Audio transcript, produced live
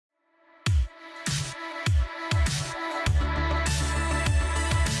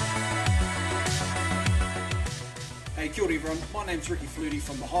Kia ora everyone, my name's Riki Flutey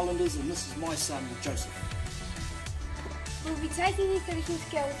from the Highlanders and this is my son Joseph. We'll be taking you through some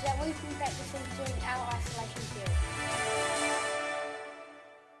skills that we've been practicing during our isolation period.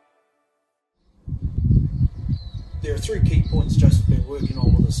 There are 3 key points Joseph's been working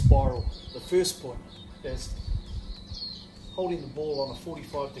on with a spiral. The first point is holding the ball on a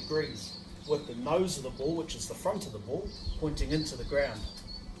 45 degrees with the nose of the ball, which is the front of the ball, pointing into the ground.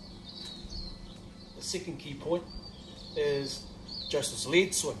 The second key point is Joseph's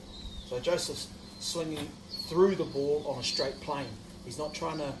lead swing. So Joseph's swinging through the ball on a straight plane. He's not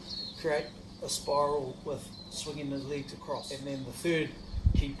trying to create a spiral with swinging his legs across. And then the third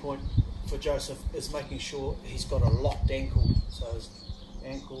key point for Joseph is making sure he's got a locked ankle. So his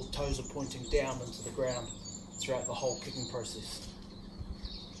ankle, toes are pointing down into the ground throughout the whole kicking process.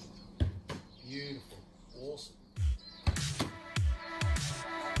 Beautiful, awesome.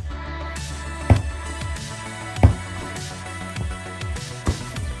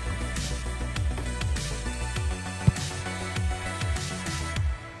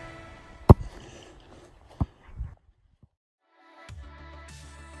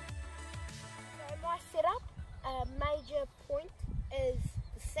 My setup, a major point is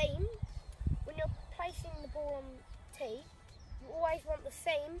the seam. When you're placing the ball on tee, you always want the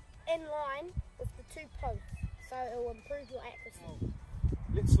seam in line with the 2 posts, so it will improve your accuracy.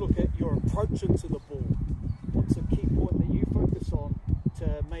 Let's look at your approach into the ball. What's a key point that you focus on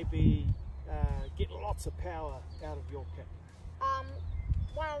to maybe get lots of power out of your kick?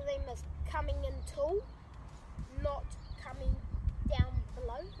 One of them is coming in tall, not coming down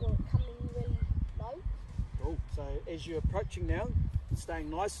below or coming really low. Cool. So as you're approaching now, staying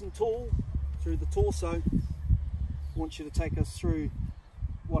nice and tall through the torso, I want you to take us through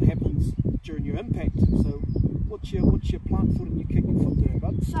what happens during your impact. So what's your plant foot and your kicking foot doing,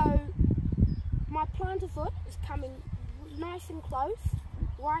 bud? So my planter foot is coming nice and close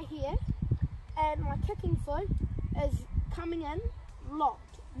right here, and my kicking foot is coming in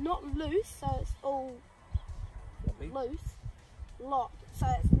locked, not loose, so it's all loose, locked, so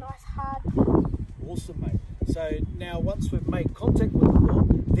it's nice hard. Awesome, mate. So now once we've made contact with the ball,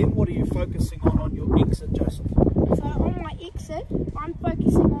 then what are you focusing on your exit, Joseph? So on my exit, I'm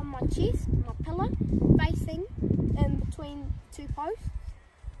focusing on my chest, my pillar, facing in between 2 posts,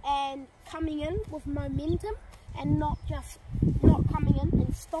 and coming in with momentum, and not coming in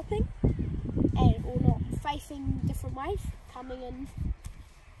and stopping, and or not facing different ways, coming in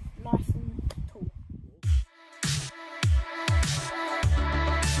nice and tall.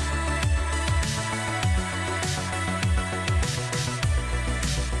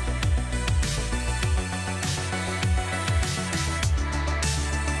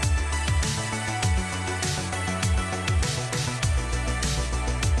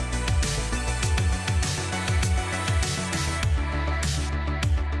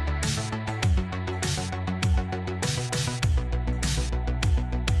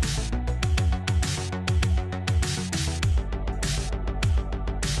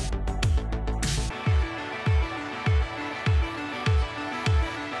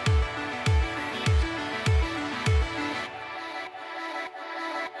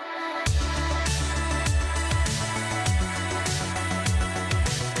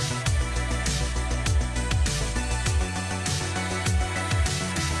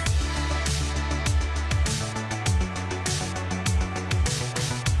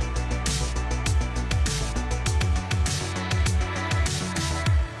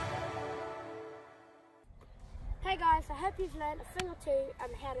 Hey guys, I hope you've learned a thing or two on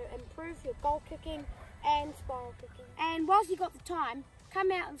how to improve your goal kicking and spiral kicking. And whilst you've got the time,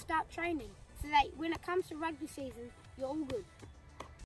 come out and start training so that when it comes to rugby season, you're all good.